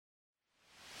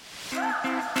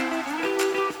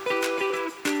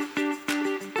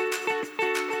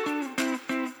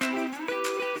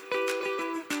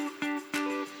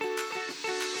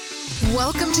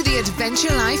Welcome to the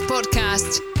Adventure Life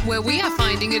Podcast, where we are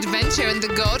finding adventure in the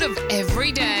God of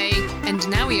every day. And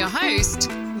now your host,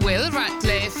 Will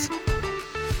Ratliff.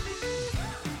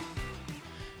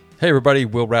 Hey everybody,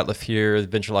 Will Ratliff here, the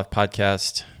Adventure Life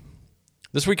Podcast.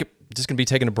 This week, just going to be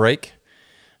taking a break.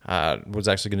 Was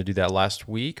actually going to do that last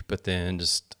week, but then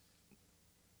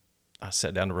I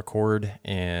sat down to record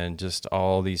and just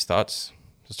all these thoughts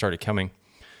started coming,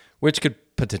 which could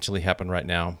potentially happen right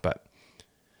now, but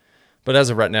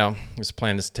as of right now, this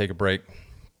plan is to take a break.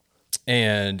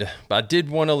 But I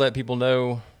did want to let people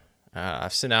know,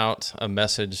 I've sent out a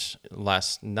message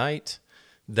last night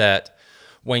that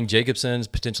Wayne Jacobson is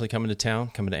potentially coming to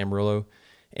town, coming to Amarillo.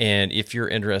 And if you're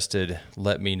interested,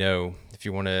 let me know. If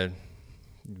you want to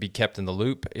be kept in the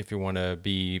loop, if you want to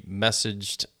be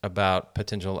messaged about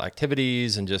potential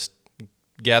activities and just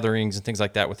gatherings and things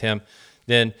like that with him,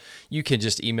 then you can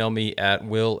just email me at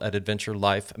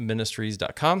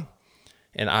will@adventurelifeministries.com.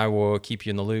 And I will keep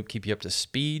you in the loop, keep you up to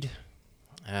speed.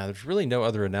 There's really no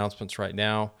other announcements right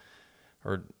now,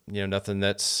 or nothing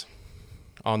that's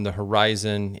on the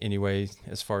horizon anyway,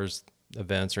 as far as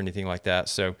events or anything like that.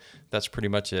 So that's pretty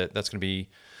much it. That's going to be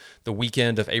the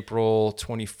weekend of April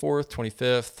 24th,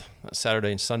 25th,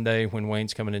 Saturday and Sunday when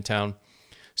Wayne's coming in town.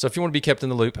 So if you want to be kept in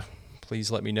the loop,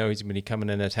 please let me know. He's going to be coming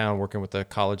into town, working with the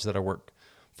college that I work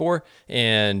for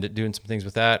and doing some things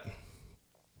with that.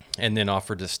 And then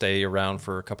offered to stay around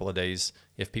for a couple of days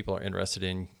if people are interested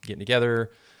in getting together.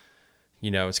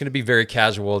 It's going to be very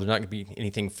casual. There's not going to be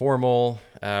anything formal.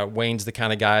 Wayne's the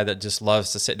kind of guy that just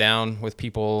loves to sit down with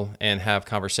people and have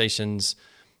conversations.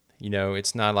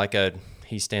 It's not like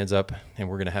he stands up and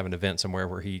we're going to have an event somewhere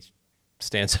where he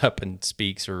stands up and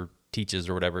speaks or teaches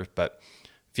or whatever. But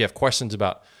if you have questions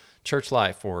about church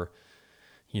life or,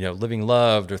 living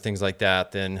loved or things like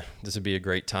that, then this would be a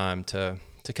great time to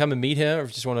come and meet him, or if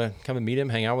you just want to come and meet him,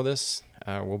 hang out with us.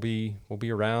 We'll be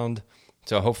around.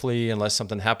 So hopefully, unless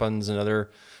something happens,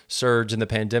 another surge in the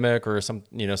pandemic or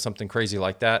something crazy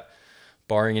like that,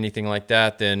 barring anything like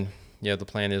that, then the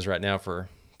plan is right now for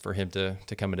him to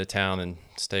come into town and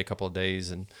stay a couple of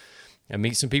days and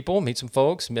meet some people, meet some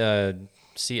folks,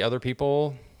 see other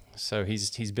people. So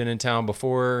he's been in town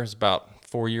before. It's about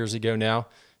 4 years ago now.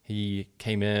 He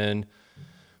came in.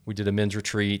 We did a men's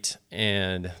retreat,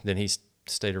 and then he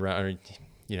stayed around,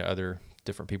 other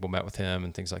different people met with him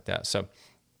and things like that. So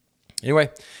anyway,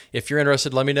 if you're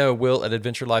interested, let me know,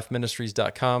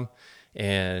 will@adventurelifeministries.com.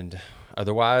 And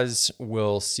otherwise,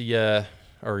 we'll see you,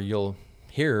 or you'll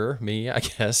hear me, I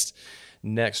guess,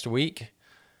 next week,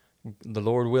 the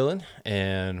Lord willing,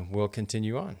 and we'll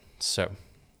continue on. So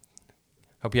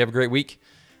hope you have a great week.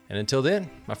 And until then,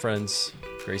 my friends,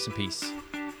 grace and peace.